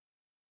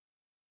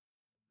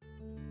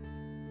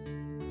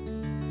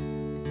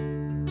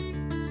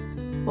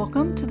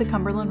Welcome to the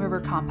Cumberland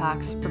River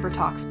Compact's River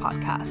Talks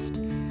podcast.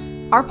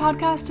 Our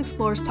podcast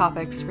explores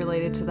topics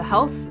related to the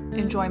health,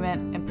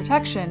 enjoyment, and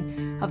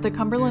protection of the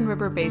Cumberland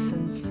River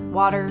Basin's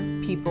water,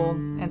 people,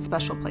 and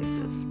special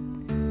places.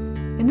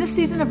 In this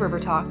season of River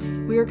Talks,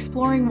 we are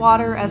exploring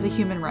water as a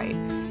human right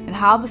and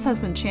how this has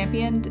been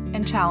championed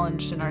and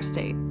challenged in our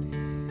state.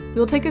 We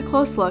will take a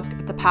close look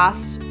at the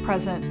past,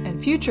 present,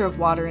 and future of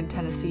water in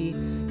Tennessee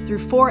through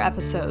 4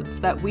 episodes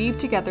that weave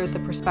together the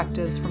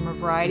perspectives from a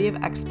variety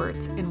of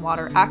experts in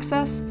water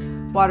access,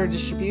 water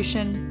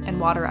distribution,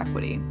 and water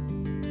equity.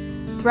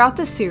 Throughout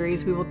this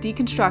series, we will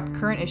deconstruct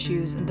current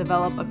issues and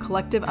develop a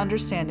collective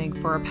understanding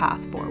for a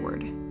path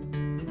forward.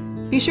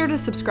 Be sure to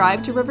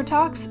subscribe to River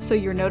Talks so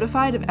you're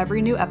notified of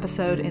every new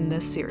episode in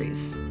this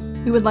series.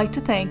 We would like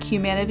to thank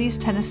Humanities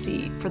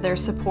Tennessee for their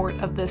support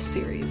of this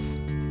series.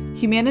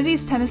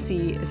 Humanities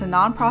Tennessee is a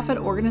nonprofit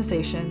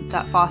organization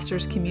that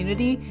fosters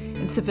community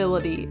and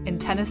civility in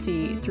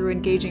Tennessee through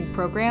engaging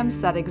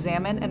programs that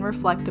examine and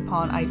reflect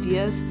upon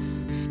ideas,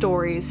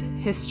 stories,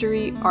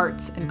 history,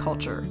 arts, and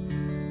culture.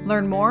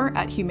 Learn more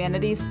at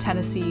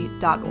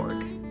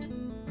humanitiestennessee.org.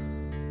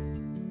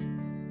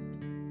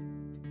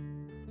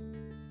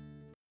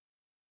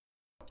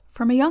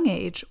 From a young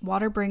age,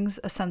 water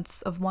brings a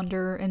sense of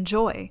wonder and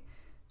joy.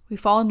 We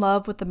fall in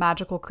love with the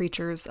magical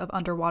creatures of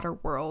underwater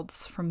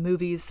worlds from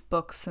movies,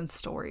 books, and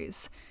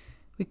stories.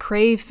 We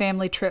crave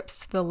family trips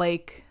to the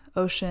lake,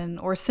 ocean,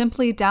 or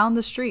simply down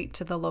the street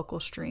to the local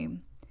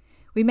stream.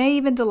 We may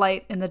even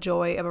delight in the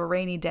joy of a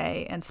rainy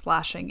day and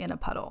splashing in a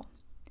puddle.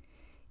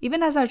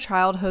 Even as our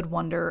childhood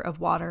wonder of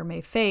water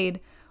may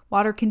fade,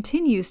 water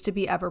continues to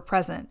be ever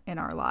present in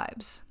our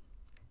lives.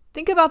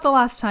 Think about the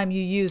last time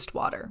you used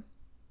water.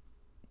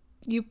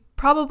 You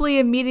probably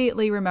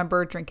immediately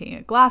remember drinking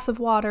a glass of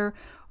water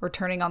or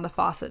turning on the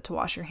faucet to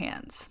wash your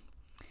hands.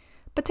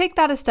 But take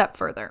that a step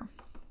further.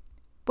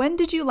 When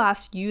did you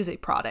last use a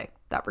product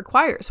that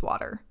requires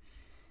water?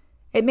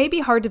 It may be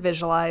hard to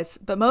visualize,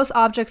 but most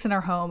objects in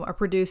our home are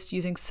produced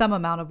using some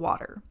amount of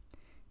water.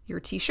 Your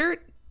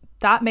t-shirt?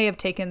 That may have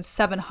taken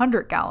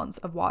 700 gallons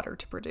of water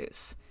to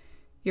produce.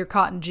 Your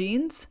cotton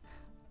jeans?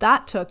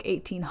 That took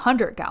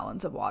 1,800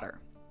 gallons of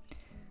water.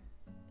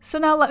 So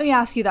now let me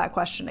ask you that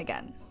question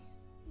again.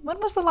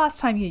 When was the last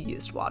time you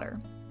used water?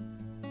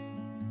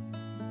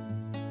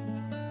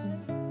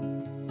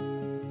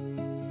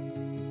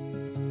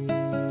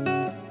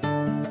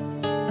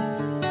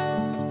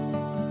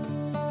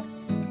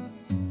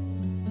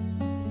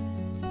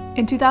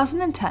 In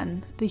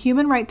 2010, the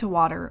human right to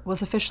water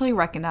was officially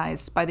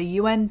recognized by the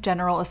UN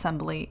General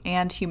Assembly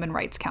and Human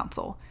Rights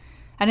Council,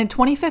 and in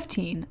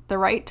 2015, the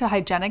right to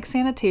hygienic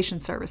sanitation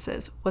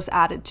services was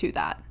added to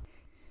that.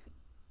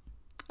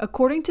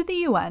 According to the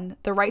UN,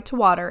 the right to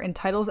water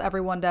entitles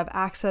everyone to have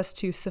access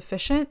to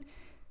sufficient,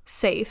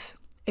 safe,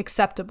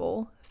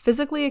 acceptable,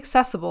 physically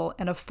accessible,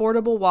 and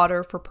affordable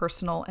water for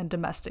personal and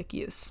domestic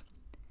use.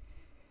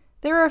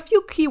 There are a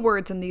few key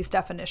words in these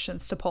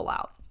definitions to pull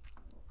out.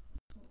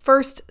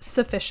 First,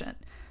 sufficient.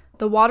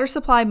 The water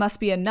supply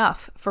must be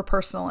enough for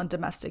personal and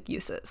domestic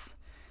uses.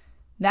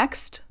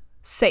 Next,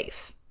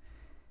 safe.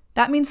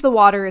 That means the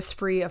water is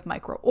free of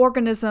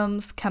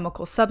microorganisms,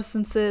 chemical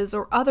substances,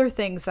 or other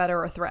things that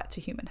are a threat to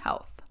human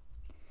health.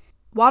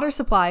 Water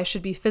supply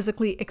should be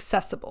physically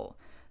accessible,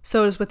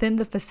 so it is within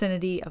the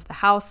vicinity of the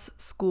house,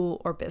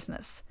 school, or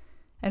business.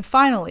 And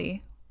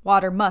finally,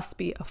 water must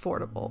be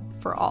affordable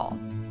for all.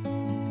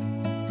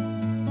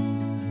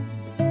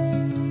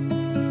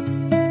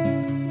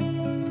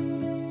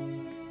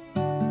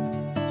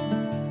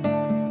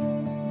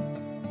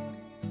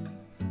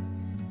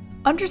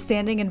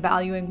 Understanding and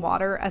valuing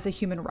water as a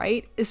human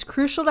right is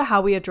crucial to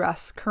how we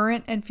address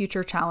current and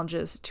future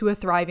challenges to a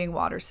thriving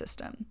water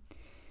system.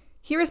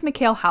 Here is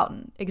Mikhail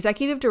Houghton,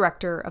 Executive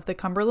Director of the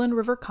Cumberland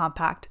River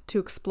Compact, to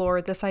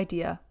explore this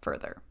idea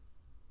further.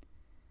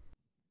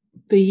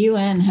 The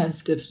UN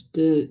has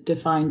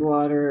defined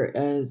water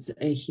as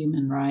a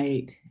human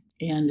right,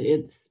 and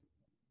it's,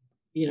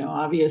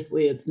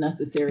 obviously it's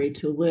necessary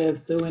to live.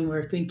 So when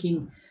we're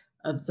thinking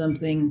of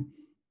something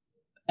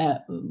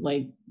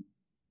like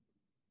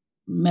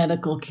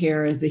medical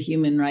care as a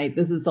human right,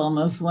 this is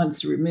almost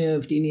once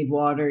removed. You need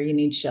water, you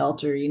need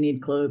shelter, you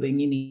need clothing,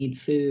 you need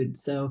food.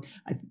 So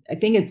I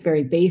think it's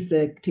very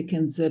basic to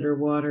consider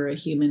water a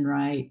human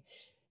right.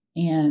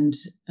 And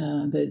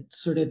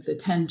the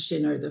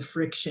tension or the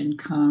friction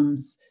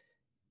comes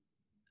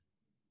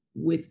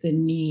with the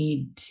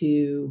need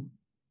to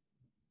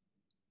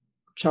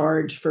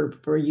charge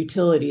for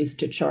utilities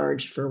to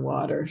charge for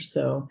water.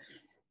 So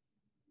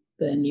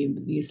then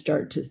you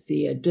start to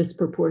see a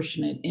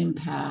disproportionate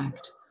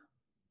impact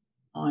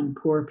on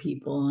poor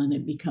people, and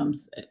it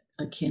becomes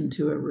akin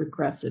to a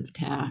regressive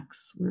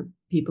tax where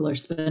people are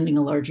spending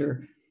a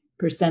larger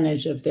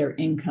percentage of their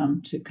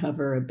income to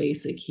cover a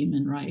basic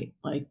human right,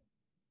 like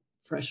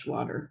fresh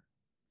water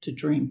to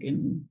drink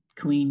and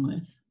clean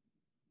with.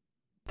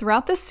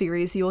 Throughout this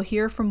series, you will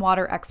hear from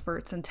water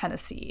experts in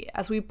Tennessee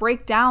as we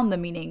break down the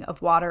meaning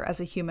of water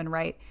as a human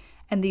right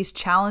and these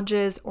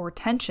challenges or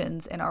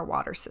tensions in our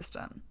water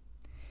system.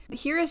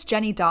 Here is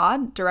Jenny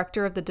Dodd,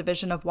 Director of the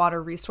Division of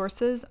Water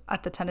Resources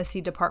at the Tennessee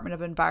Department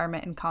of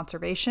Environment and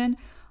Conservation,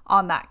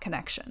 on that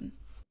connection.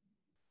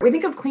 We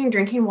think of clean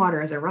drinking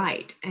water as a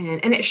right,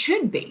 and it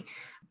should be.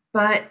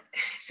 But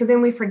so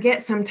then we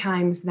forget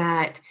sometimes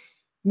that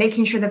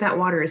making sure that that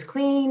water is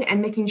clean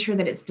and making sure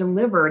that it's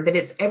delivered, that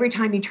it's every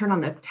time you turn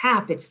on the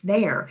tap, it's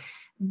there.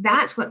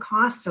 That's what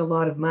costs a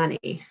lot of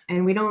money.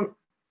 And we don't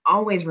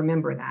always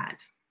remember that.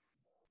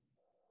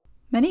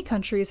 Many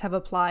countries have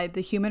applied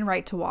the human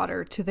right to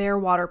water to their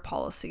water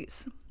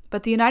policies,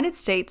 but the United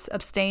States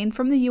abstained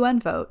from the UN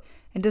vote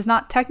and does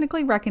not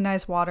technically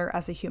recognize water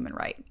as a human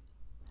right.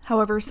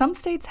 However, some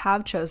states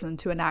have chosen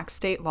to enact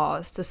state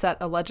laws to set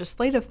a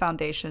legislative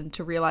foundation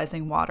to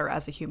realizing water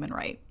as a human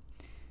right.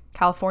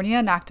 California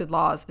enacted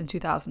laws in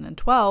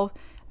 2012,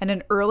 and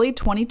in early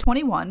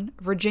 2021,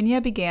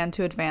 Virginia began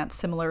to advance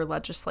similar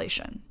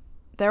legislation.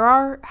 There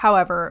are,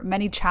 however,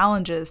 many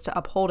challenges to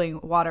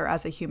upholding water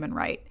as a human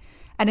right,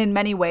 and in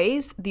many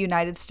ways, the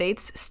United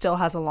States still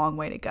has a long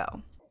way to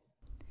go.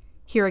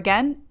 Here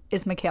again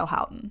is Mikhail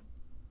Houghton.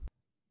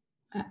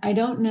 I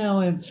don't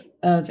know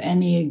of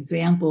any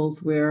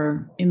examples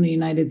where in the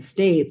United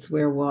States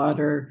where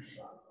water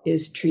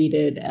is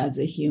treated as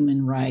a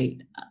human right.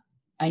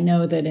 I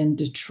know that in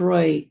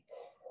Detroit,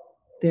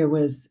 there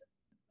was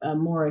a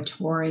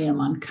moratorium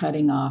on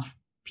cutting off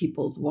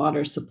people's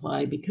water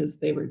supply because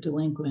they were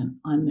delinquent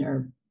on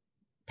their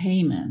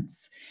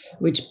payments,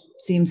 which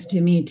seems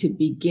to me to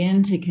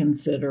begin to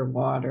consider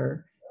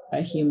water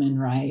a human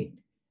right.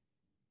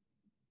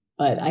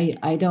 But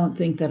I don't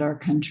think that our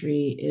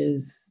country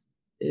is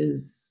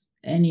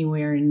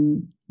anywhere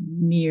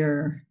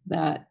near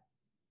that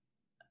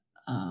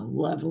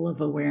level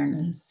of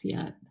awareness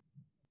yet.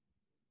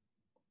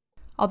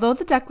 Although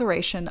the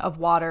declaration of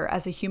water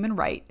as a human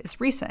right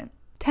is recent,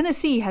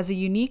 Tennessee has a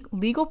unique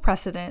legal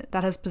precedent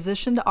that has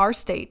positioned our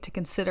state to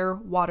consider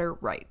water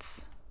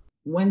rights.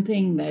 One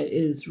thing that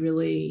is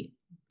really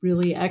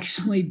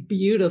actually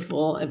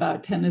beautiful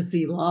about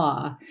Tennessee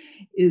law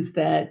is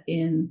that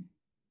in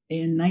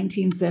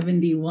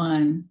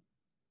 1971,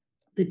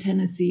 the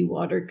Tennessee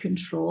Water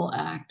Control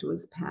Act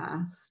was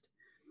passed,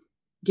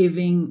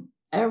 giving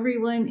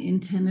everyone in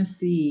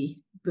Tennessee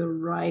the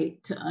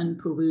right to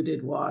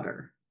unpolluted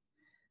water.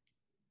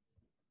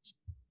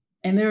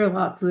 And there are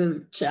lots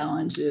of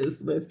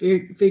challenges with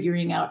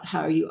figuring out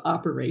how you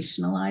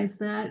operationalize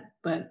that.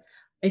 But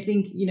I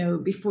think,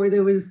 before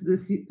there was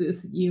this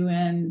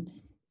UN,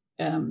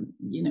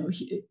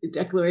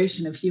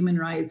 Declaration of Human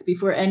Rights,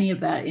 before any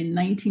of that, in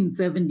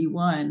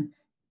 1971,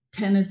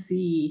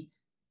 Tennessee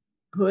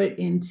put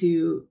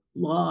into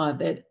law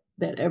that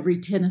every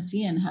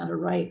Tennessean had a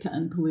right to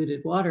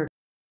unpolluted water.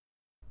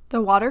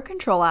 The Water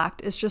Control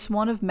Act is just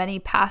one of many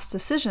past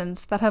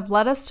decisions that have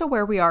led us to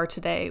where we are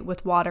today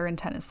with water in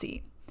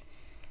Tennessee.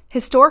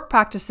 Historic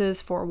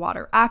practices for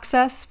water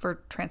access,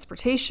 for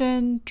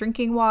transportation,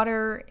 drinking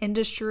water,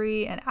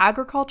 industry, and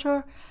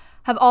agriculture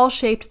have all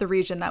shaped the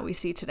region that we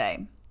see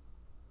today.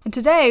 And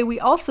today, we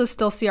also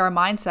still see our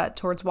mindset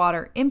towards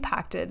water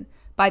impacted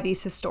by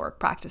these historic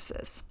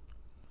practices.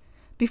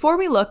 Before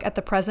we look at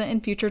the present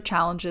and future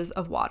challenges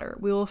of water,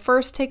 we will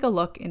first take a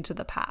look into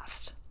the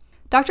past.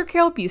 Dr.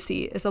 Carol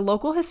Busey is a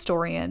local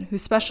historian who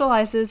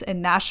specializes in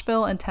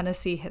Nashville and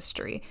Tennessee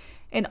history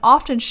and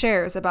often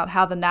shares about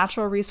how the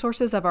natural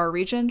resources of our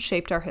region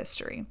shaped our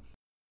history.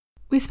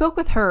 We spoke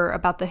with her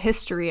about the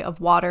history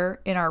of water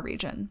in our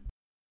region.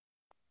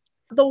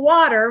 The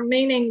water,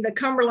 meaning the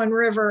Cumberland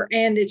River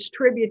and its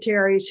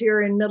tributaries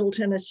here in Middle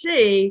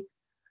Tennessee,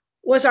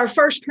 was our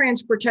first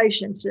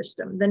transportation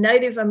system. The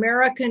Native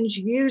Americans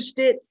used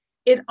it.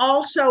 It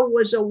also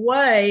was a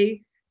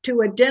way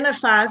to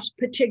identify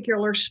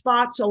particular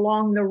spots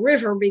along the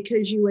river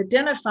because you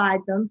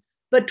identified them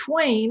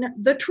between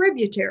the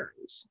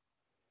tributaries.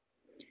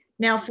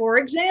 Now, for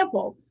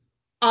example,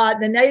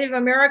 the Native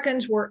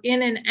Americans were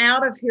in and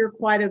out of here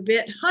quite a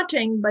bit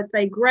hunting, but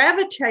they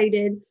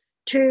gravitated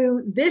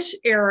to this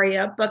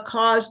area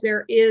because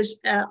there is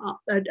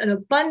an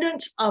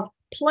abundance of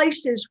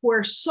places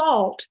where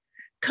salt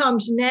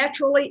comes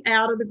naturally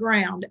out of the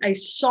ground, a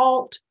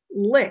salt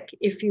lick,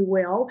 if you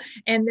will.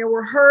 And there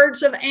were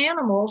herds of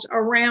animals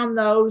around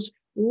those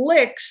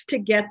licks to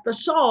get the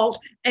salt,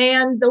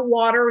 and the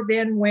water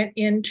then went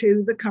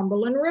into the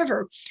Cumberland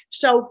River.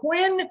 So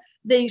when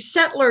the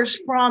settlers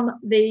from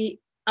the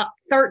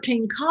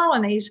 13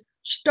 colonies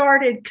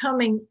started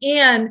coming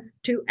in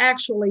to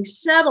actually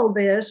settle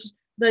this,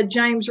 the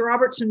James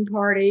Robertson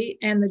Party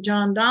and the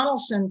John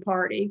Donaldson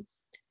Party,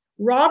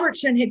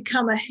 Robertson had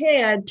come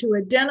ahead to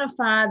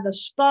identify the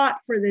spot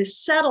for this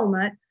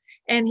settlement,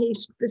 and he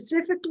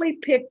specifically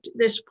picked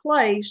this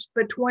place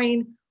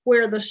between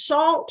where the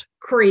Salt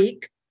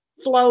Creek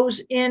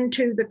flows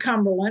into the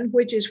Cumberland,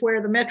 which is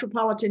where the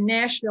Metropolitan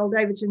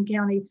Nashville-Davidson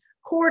County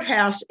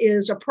Courthouse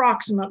is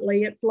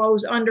approximately. It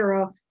flows under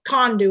a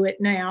conduit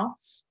now.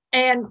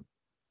 And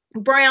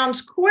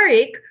Browns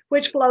Creek,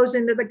 which flows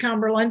into the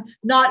Cumberland,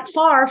 not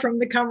far from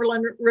the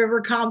Cumberland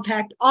River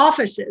Compact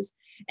offices.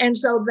 And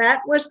so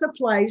that was the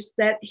place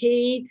that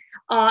he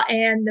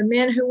and the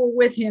men who were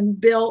with him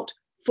built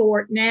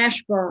Fort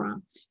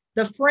Nashboro.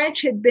 The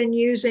French had been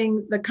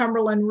using the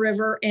Cumberland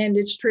River and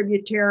its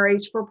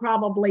tributaries for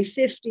probably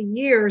 50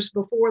 years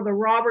before the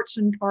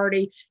Robertson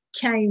Party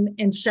came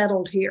and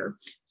settled here.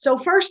 So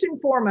first and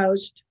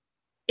foremost,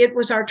 it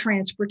was our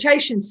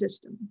transportation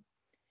system.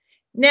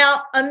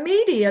 Now,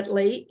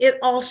 immediately, it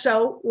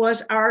also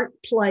was our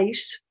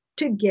place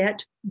to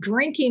get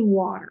drinking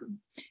water.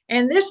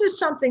 And this is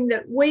something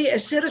that we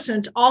as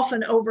citizens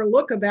often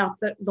overlook about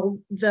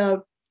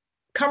the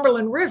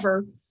Cumberland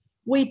River.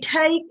 We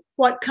take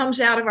what comes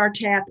out of our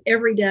tap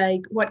every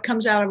day, what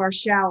comes out of our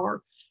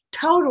shower,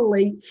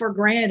 totally for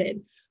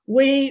granted.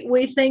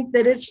 We think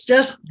that it's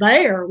just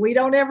there. We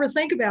don't ever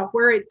think about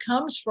where it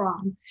comes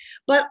from.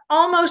 But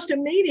almost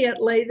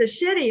immediately, the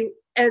city,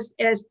 as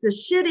the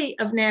city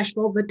of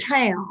Nashville, the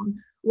town,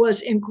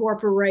 was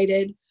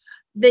incorporated,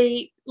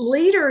 the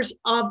leaders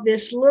of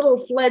this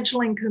little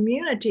fledgling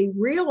community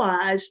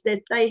realized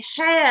that they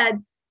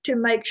had to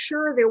make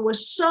sure there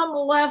was some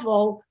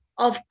level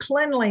of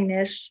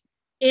cleanliness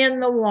in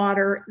the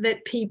water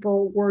that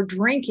people were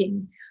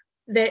drinking,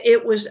 that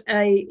it was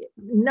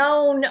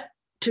known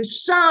to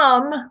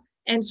some,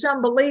 and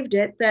some believed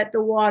it, that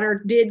the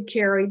water did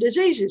carry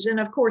diseases. And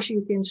of course,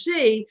 you can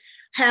see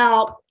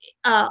how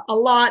a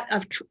lot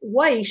of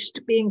waste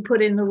being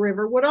put in the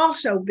river would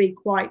also be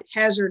quite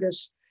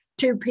hazardous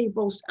to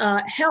people's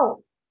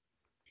health.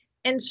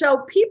 And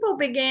so people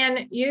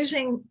began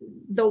using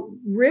the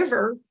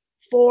river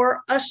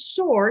for a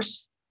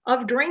source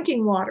of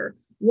drinking water.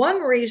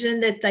 One reason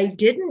that they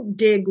didn't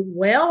dig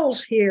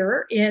wells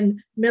here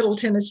in Middle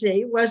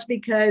Tennessee was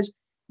because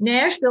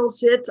Nashville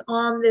sits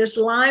on this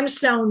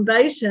limestone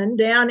basin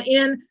down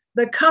in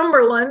the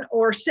Cumberland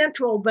or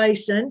Central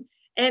Basin,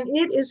 and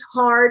it is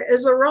hard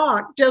as a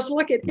rock. Just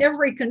look at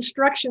every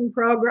construction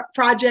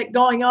project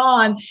going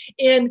on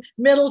in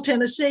Middle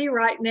Tennessee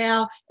right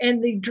now,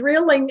 and the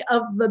drilling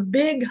of the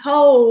big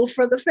hole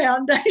for the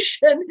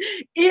foundation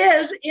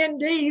is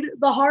indeed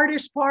the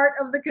hardest part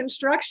of the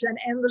construction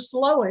and the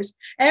slowest.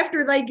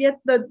 After they get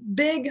the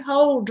big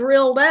hole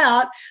drilled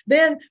out,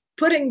 then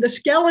putting the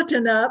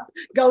skeleton up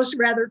goes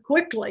rather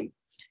quickly.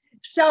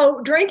 So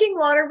drinking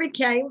water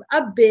became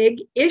a big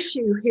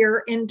issue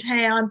here in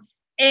town,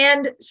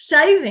 and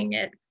saving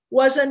it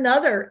was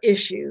another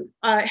issue.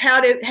 How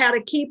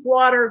to keep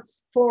water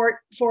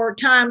for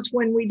times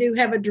when we do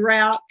have a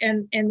drought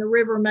and the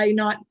river may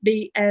not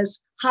be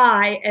as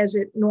high as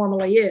it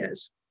normally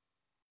is.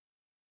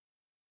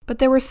 But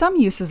there were some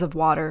uses of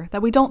water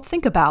that we don't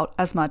think about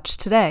as much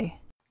today.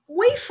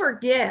 We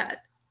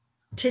forget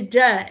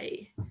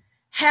today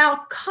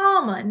how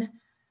common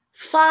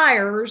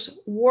fires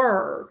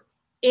were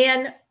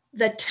in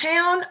the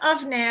town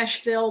of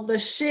Nashville, the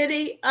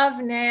city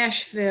of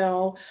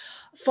Nashville,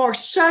 for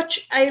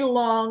such a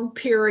long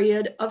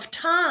period of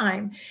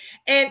time.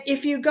 And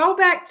if you go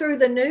back through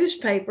the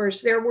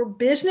newspapers, there were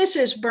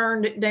businesses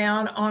burned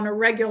down on a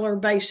regular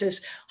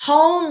basis,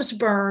 homes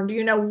burned.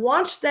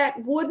 Once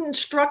that wooden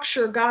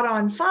structure got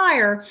on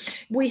fire,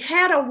 we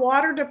had a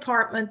water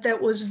department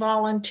that was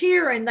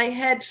volunteer, and they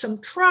had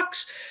some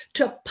trucks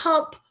to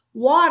pump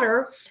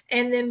water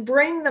and then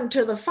bring them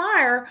to the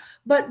fire.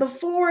 But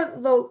before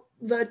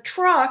the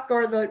truck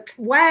or the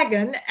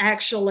wagon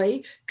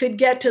actually could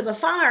get to the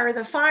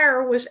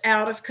fire was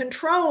out of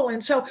control.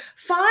 And so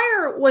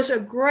fire was a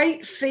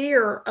great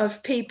fear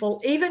of people,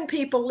 even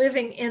people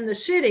living in the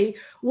city,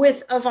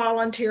 with a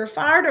volunteer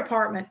fire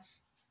department.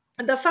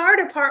 The fire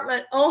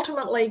department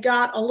ultimately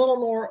got a little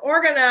more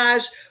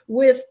organized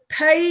with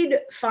paid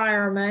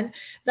firemen.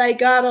 They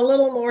got a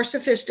little more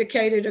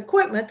sophisticated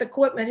equipment. The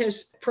equipment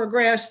has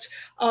progressed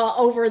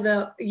over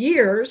the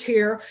years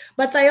here,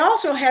 but they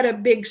also had a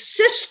big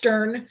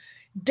cistern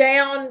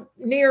down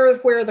near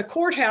where the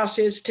courthouse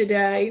is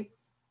today,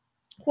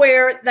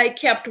 where they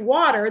kept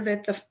water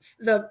that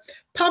the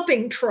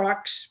pumping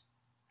trucks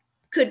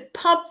could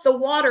pump the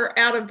water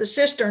out of the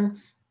cistern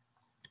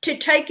to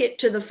take it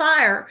to the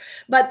fire.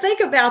 But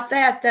think about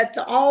that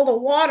all the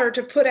water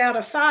to put out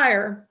a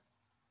fire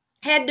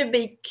had to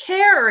be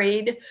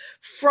carried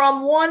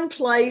from one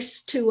place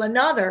to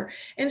another.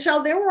 And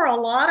so there were a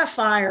lot of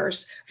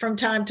fires from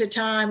time to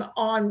time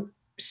on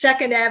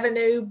 2nd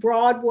Avenue,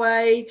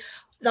 Broadway,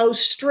 those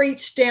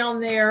streets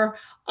down there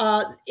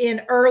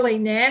in early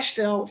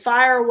Nashville.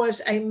 Fire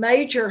was a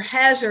major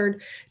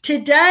hazard.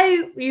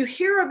 Today, you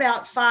hear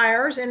about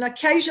fires, and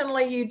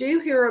occasionally you do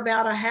hear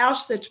about a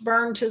house that's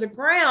burned to the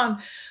ground,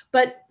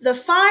 but the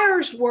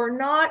fires are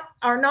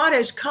not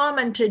as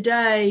common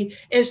today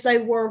as they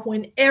were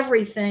when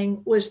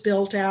everything was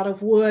built out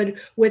of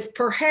wood, with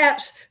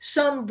perhaps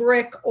some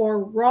brick or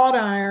wrought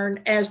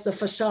iron as the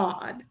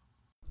facade.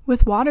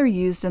 With water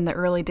used in the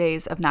early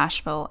days of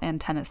Nashville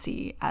and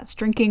Tennessee as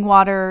drinking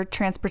water,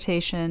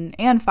 transportation,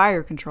 and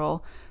fire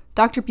control,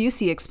 Dr.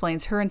 Busey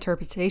explains her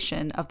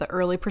interpretation of the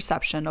early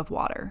perception of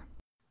water.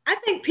 I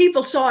think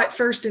people saw it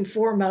first and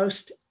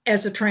foremost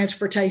as a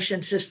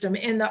transportation system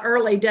in the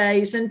early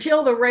days.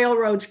 Until the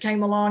railroads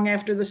came along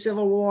after the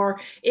Civil War,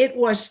 it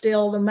was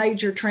still the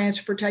major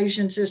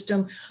transportation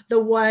system, the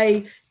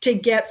way to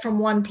get from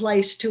one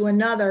place to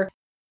another.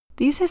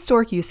 These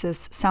historic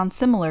uses sound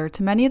similar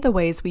to many of the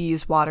ways we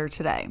use water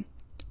today: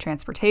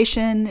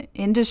 transportation,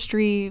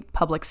 industry,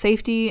 public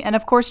safety, and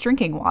of course,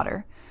 drinking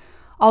water.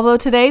 Although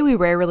today we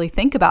rarely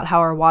think about how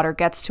our water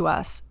gets to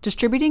us,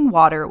 distributing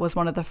water was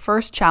one of the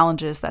first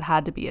challenges that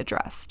had to be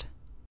addressed.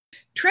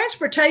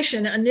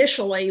 Transportation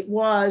initially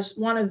was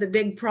one of the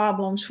big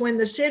problems. When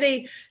the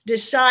city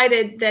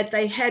decided that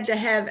they had to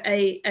have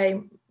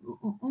a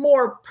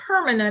more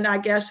permanent, I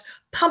guess,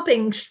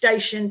 pumping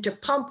station to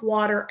pump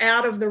water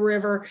out of the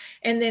river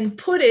and then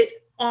put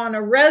it on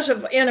a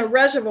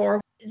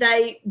reservoir,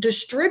 they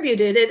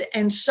distributed it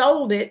and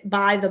sold it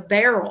by the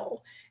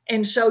barrel.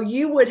 And so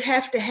you would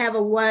have to have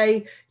a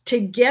way to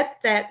get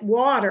that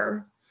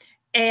water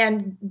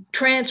and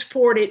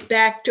transport it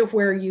back to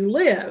where you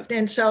lived.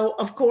 And so,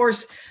 of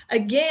course,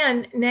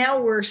 again, now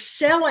we're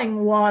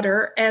selling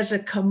water as a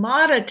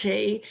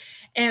commodity.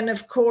 And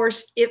of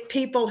course, if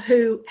people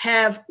who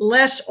have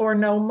less or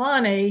no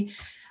money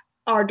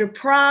are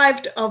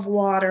deprived of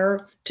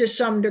water to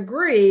some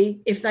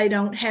degree if they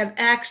don't have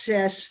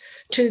access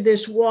to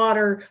this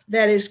water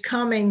that is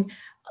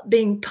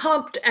being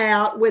pumped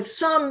out with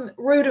some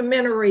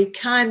rudimentary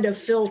kind of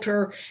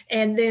filter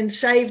and then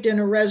saved in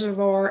a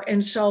reservoir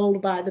and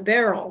sold by the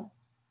barrel.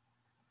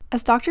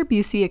 As Dr.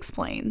 Busey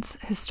explains,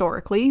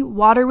 historically,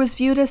 water was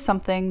viewed as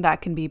something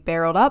that can be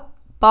barreled up,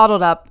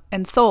 bottled up,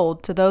 and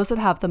sold to those that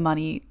have the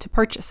money to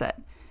purchase it.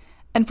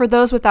 And for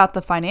those without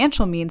the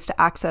financial means to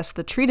access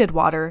the treated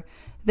water,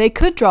 they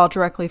could draw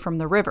directly from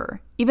the river,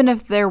 even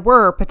if there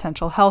were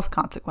potential health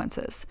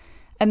consequences.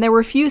 And there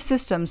were few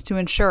systems to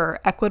ensure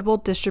equitable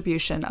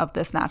distribution of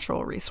this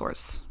natural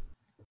resource.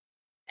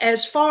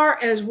 As far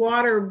as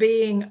water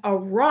being a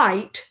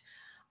right,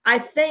 I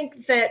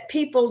think that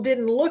people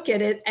didn't look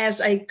at it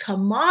as a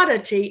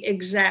commodity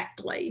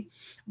exactly.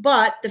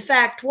 But the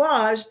fact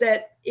was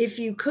that if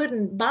you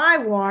couldn't buy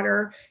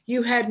water,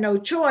 you had no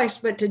choice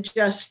but to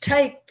just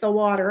take the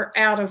water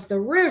out of the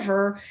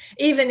river,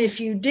 even if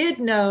you did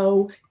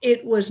know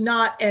it was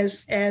not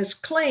as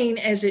clean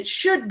as it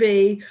should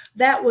be.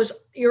 That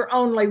was your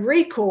only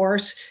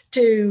recourse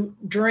to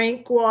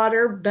drink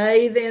water,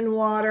 bathe in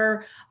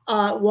water,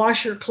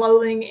 wash your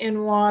clothing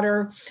in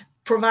water,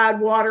 provide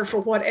water for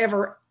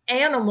whatever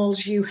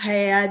animals you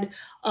had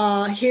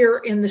here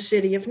in the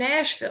city of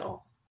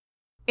Nashville.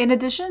 In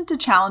addition to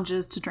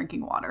challenges to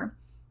drinking water,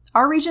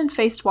 our region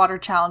faced water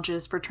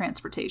challenges for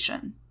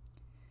transportation.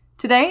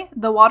 Today,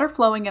 the water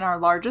flowing in our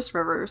largest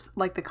rivers,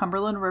 like the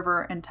Cumberland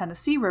River and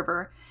Tennessee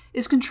River,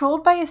 is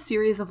controlled by a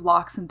series of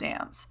locks and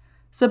dams,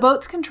 so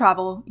boats can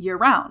travel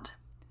year-round.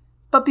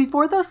 But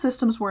before those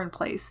systems were in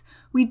place,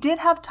 we did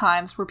have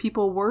times where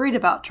people worried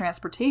about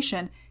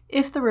transportation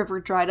if the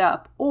river dried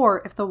up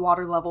or if the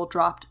water level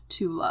dropped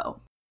too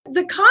low.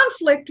 The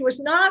conflict was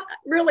not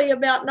really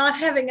about not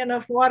having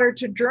enough water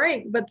to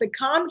drink, but the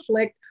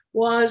conflict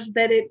was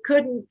that it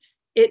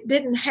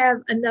didn't have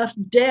enough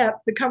depth.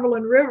 The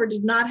Cumberland River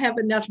did not have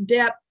enough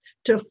depth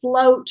to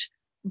float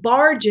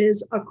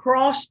barges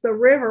across the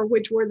river,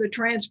 which were the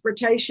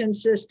transportation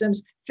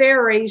systems,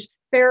 ferries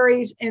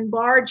and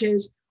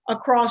barges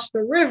across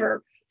the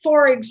river.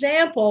 For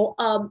example,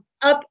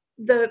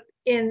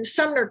 in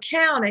Sumner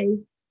County,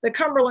 the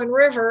Cumberland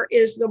River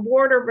is the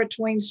border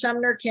between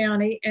Sumner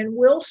County and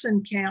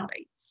Wilson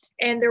County.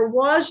 And there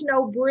was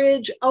no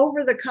bridge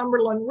over the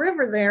Cumberland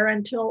River there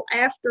until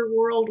after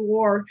World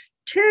War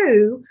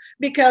II,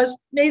 because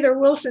neither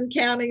Wilson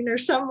County nor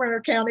Sumner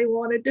County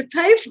wanted to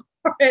pay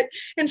for it.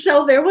 And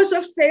so there was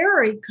a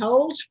ferry,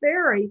 Coles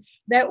Ferry,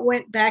 that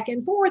went back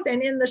and forth.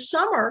 And in the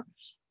summer,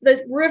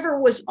 the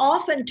river was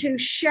often too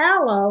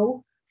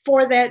shallow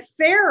for that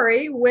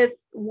ferry with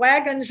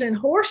wagons and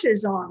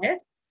horses on it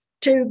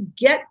to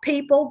get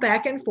people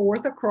back and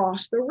forth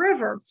across the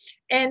river.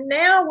 And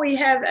now we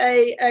have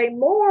a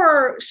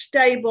more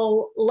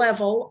stable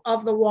level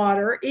of the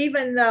water,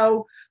 even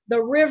though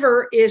the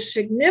river is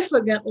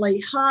significantly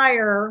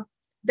higher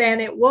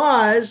than it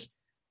was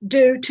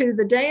due to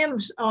the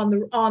dams on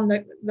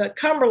the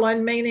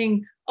Cumberland,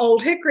 meaning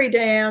Old Hickory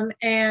Dam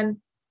and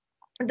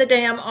the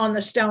dam on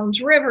the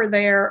Stones River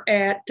there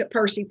at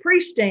Percy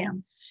Priest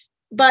Dam.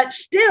 But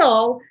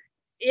still,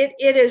 it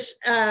is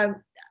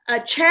a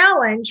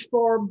challenge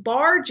for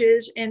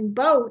barges and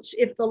boats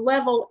if the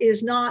level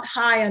is not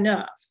high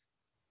enough.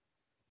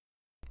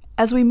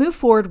 As we move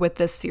forward with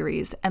this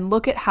series and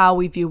look at how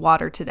we view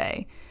water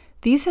today,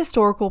 these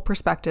historical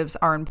perspectives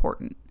are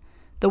important.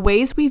 The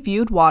ways we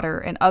viewed water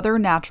and other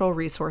natural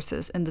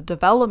resources in the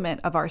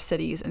development of our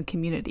cities and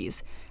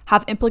communities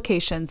have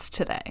implications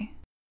today.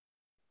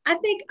 I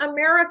think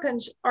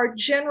Americans are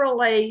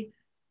generally,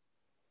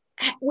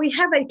 we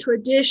have a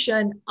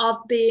tradition of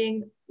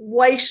being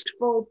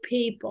wasteful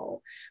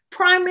people,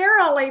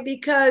 primarily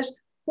because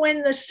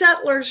when the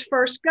settlers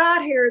first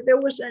got here, there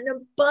was an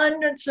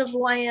abundance of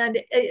land,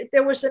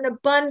 there was an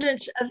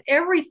abundance of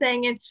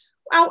everything. And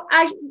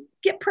I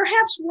get,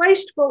 perhaps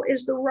wasteful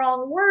is the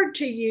wrong word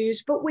to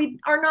use, but we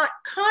are not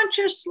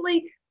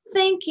consciously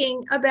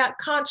thinking about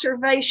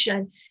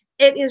conservation.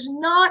 It is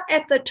not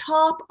at the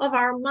top of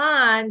our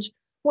minds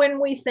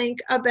when we think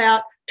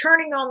about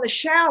turning on the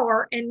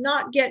shower and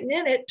not getting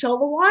in it till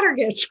the water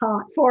gets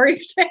hot, for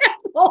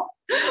example,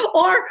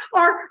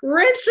 or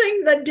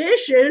rinsing the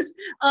dishes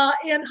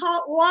in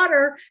hot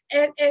water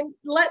and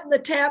letting the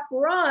tap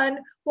run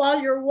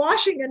while you're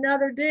washing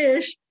another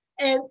dish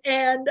and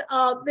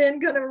then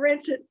going to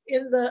rinse it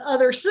in the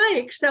other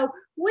sink. So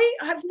we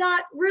have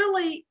not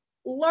really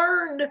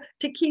learned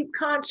to keep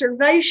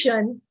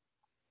conservation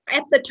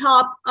at the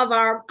top of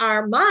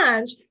our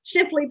minds,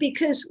 simply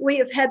because we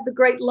have had the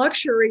great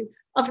luxury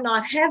of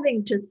not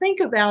having to think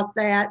about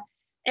that.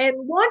 And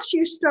once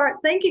you start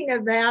thinking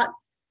about,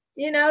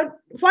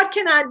 what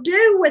can I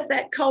do with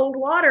that cold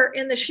water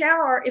in the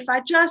shower if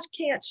I just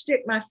can't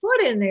stick my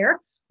foot in there?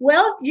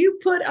 Well, you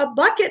put a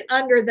bucket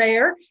under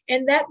there,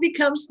 and that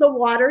becomes the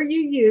water you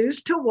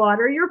use to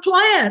water your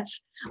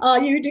plants.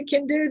 You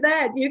can do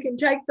that. You can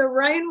take the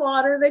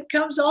rainwater that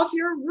comes off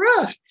your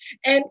roof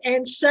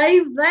and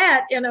save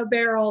that in a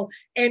barrel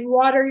and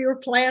water your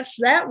plants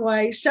that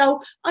way. So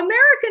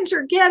Americans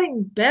are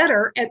getting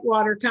better at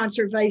water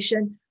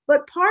conservation,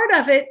 but part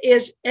of it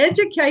is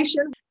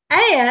education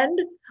and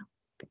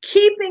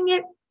keeping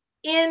it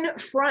in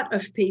front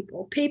of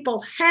people.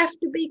 People have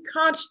to be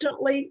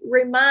constantly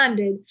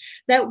reminded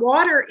that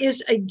water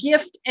is a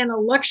gift and a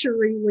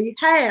luxury we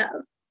have.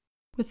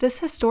 With this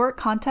historic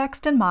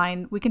context in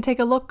mind, we can take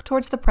a look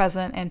towards the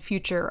present and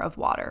future of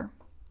water.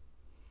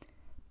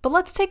 But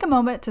let's take a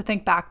moment to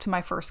think back to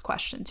my first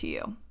question to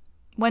you.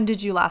 When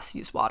did you last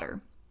use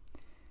water?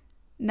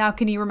 Now,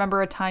 can you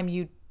remember a time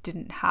you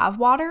didn't have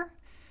water?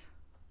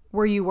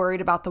 Were you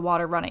worried about the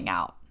water running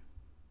out?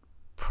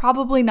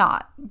 Probably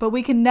not, but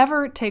we can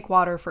never take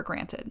water for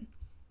granted.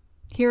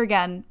 Here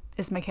again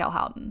is Mikhail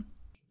Houghton.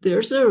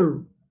 There's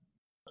a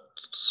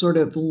sort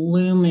of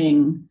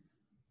looming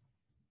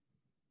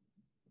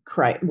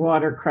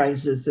water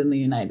crisis in the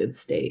United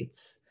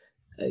States.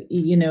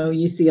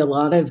 You see a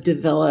lot of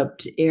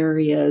developed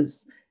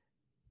areas,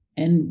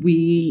 and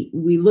we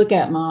look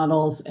at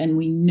models and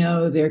we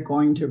know they're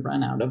going to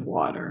run out of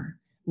water.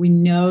 We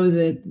know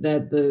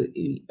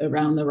that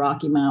around the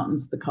Rocky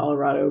Mountains, the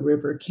Colorado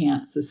River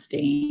can't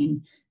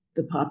sustain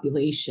the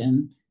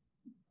population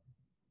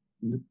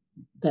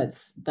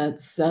that's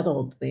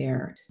settled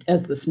there.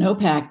 As the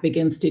snowpack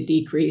begins to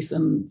decrease,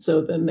 and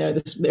so then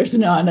there's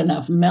not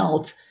enough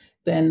melt,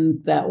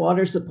 then that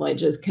water supply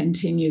just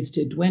continues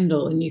to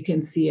dwindle. And you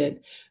can see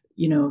it,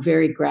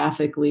 very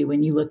graphically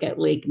when you look at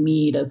Lake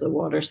Mead as a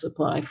water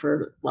supply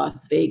for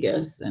Las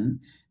Vegas,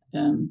 and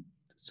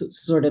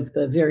sort of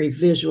the very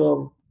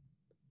visual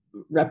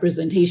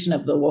representation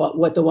of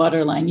what the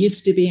water line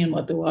used to be and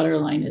what the water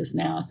line is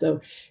now. So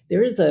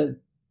there is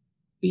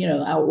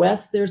out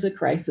west, there's a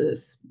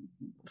crisis.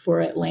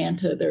 For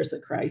Atlanta, there's a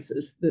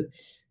crisis.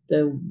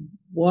 The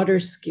water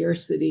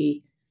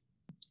scarcity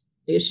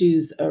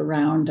issues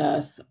around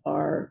us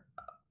are,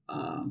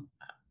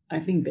 I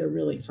think they're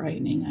really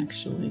frightening,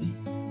 actually.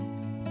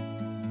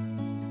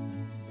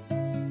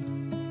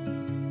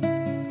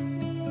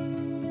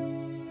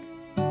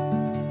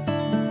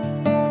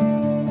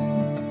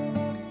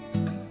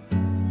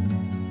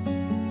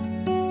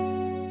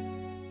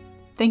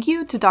 Thank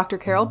you to Dr.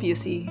 Carol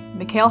Busey,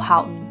 Mikhail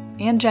Houghton,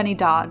 and Jenny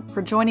Dodd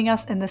for joining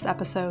us in this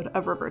episode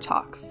of River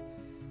Talks.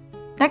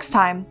 Next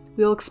time,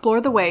 we will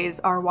explore the ways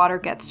our water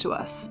gets to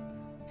us,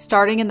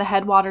 starting in the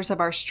headwaters of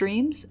our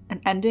streams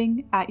and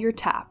ending at your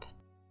tap.